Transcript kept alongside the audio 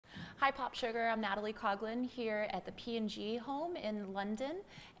Hi Pop Sugar, I'm Natalie Coughlin here at the P&G home in London,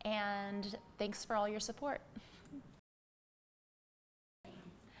 and thanks for all your support.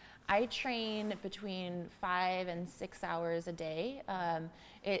 I train between 5 and 6 hours a day.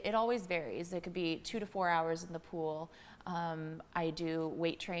 It always varies. It could be 2 to 4 hours in the pool. I do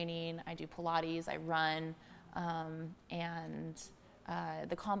weight training, I do Pilates, I run, and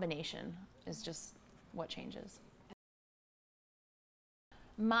the combination is just what changes.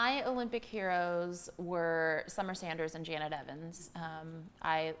 My Olympic heroes were Summer Sanders and Janet Evans.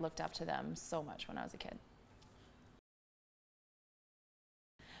 I looked up to them so much when I was a kid.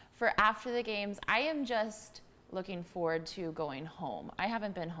 For after the games, I am just looking forward to going home. I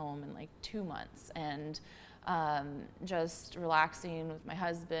haven't been home in like 2 months, and just relaxing with my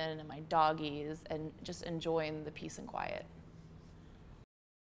husband and my doggies and just enjoying the peace and quiet.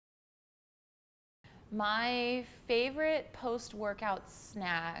 My favorite post-workout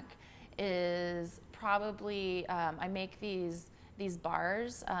snack is probably, I make these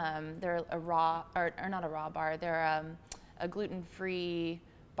bars. They're a raw, or not a raw bar, they're a gluten-free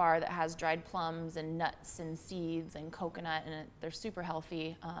bar that has dried plums and nuts and seeds and coconut, and they're super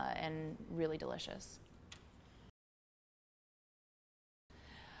healthy and really delicious.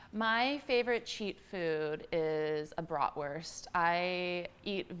 My favorite cheat food is a bratwurst. I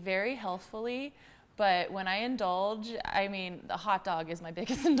eat very healthfully, but when I indulge, I mean, the hot dog is my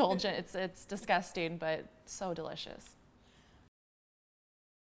biggest indulgence. It's disgusting, but so delicious.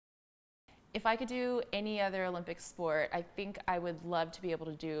 If I could do any other Olympic sport, I think I would love to be able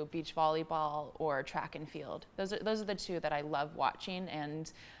to do beach volleyball or track and field. Those are the two that I love watching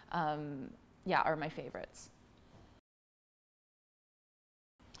and yeah, are my favorites.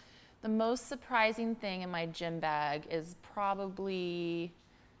 The most surprising thing in my gym bag is probably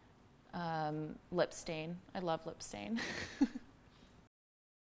lip stain. I love lip stain.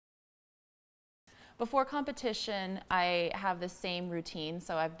 Before competition, I have the same routine,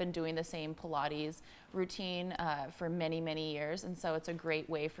 so I've been doing the same Pilates routine for many, many years, and so it's a great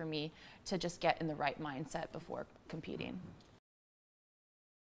way for me to just get in the right mindset before competing.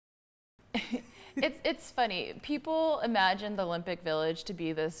 It's funny. People imagine the Olympic Village to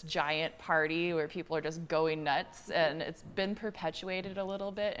be this giant party where people are just going nuts, and it's been perpetuated a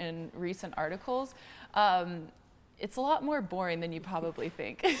little bit in recent articles. It's a lot more boring than you probably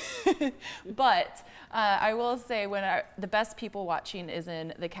think. But I will say the best people watching is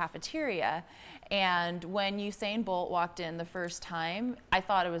in the cafeteria, and when Usain Bolt walked in the first time, I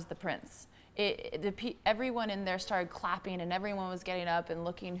thought it was the Prince. Everyone in there started clapping, and everyone was getting up and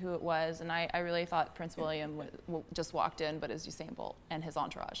looking who it was, and I really thought Prince William just walked in, but it was Usain Bolt and his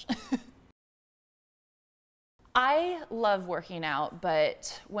entourage. I love working out,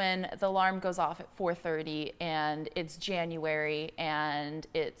 but when the alarm goes off at 4:30 and it's January and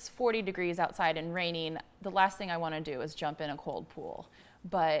it's 40 degrees outside and raining, the last thing I want to do is jump in a cold pool.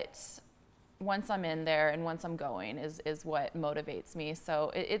 But once I'm in there and once I'm going is what motivates me.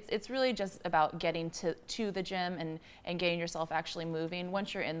 So it's really just about getting to the gym and getting yourself actually moving.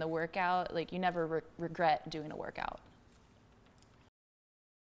 Once you're in the workout, like, you never regret doing a workout.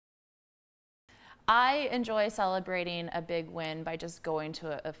 I enjoy celebrating a big win by just going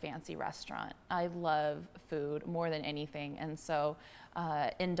to a fancy restaurant. I love food more than anything, and so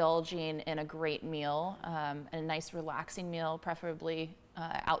indulging in a great meal, a nice relaxing meal, preferably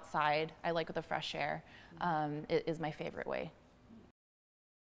outside, I like with the fresh air, is my favorite way.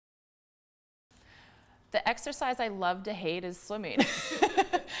 The exercise I love to hate is swimming.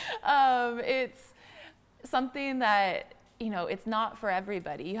 It's something that, you know, it's not for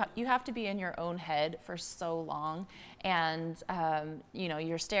everybody. You have to be in your own head for so long, and you know,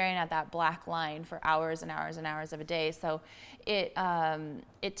 you're staring at that black line for hours and hours and hours of a day. So it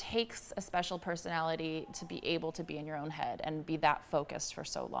takes a special personality to be able to be in your own head and be that focused for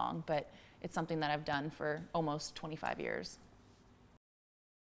so long. But it's something that I've done for almost 25 years.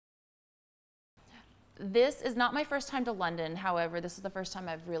 This is not my first time to London. However, this is the first time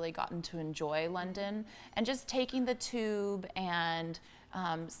I've really gotten to enjoy London, and just taking the tube and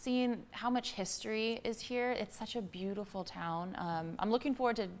seeing how much history is here. It's such a beautiful town. I'm looking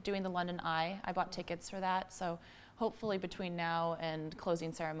forward to doing the London Eye. I bought tickets for that, so hopefully between now and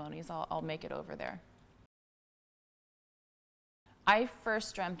closing ceremonies, I'll make it over there. I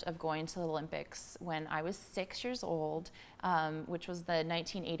first dreamt of going to the Olympics when I was 6 years old, which was the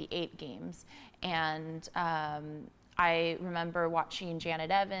 1988 games. And I remember watching Janet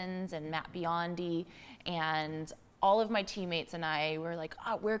Evans and Matt Biondi, and all of my teammates and I were like,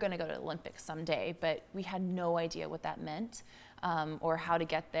 oh, we're going to go to the Olympics someday, but we had no idea what that meant, or how to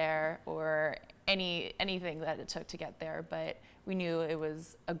get there, or anything that it took to get there. But we knew it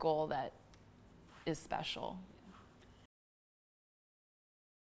was a goal that is special.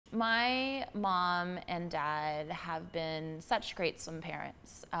 My mom and dad have been such great swim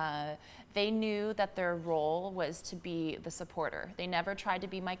parents. They knew that their role was to be the supporter. They never tried to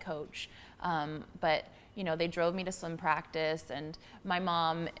be my coach, but you know, they drove me to swim practice, and my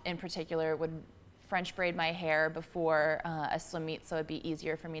mom in particular would French braid my hair before a swim meet so it'd be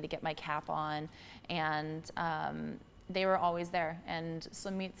easier for me to get my cap on, and they were always there. And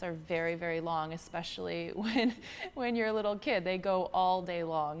swim meets are very, very long, especially when you're a little kid. They go all day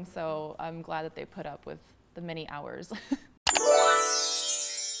long, so I'm glad that they put up with the many hours.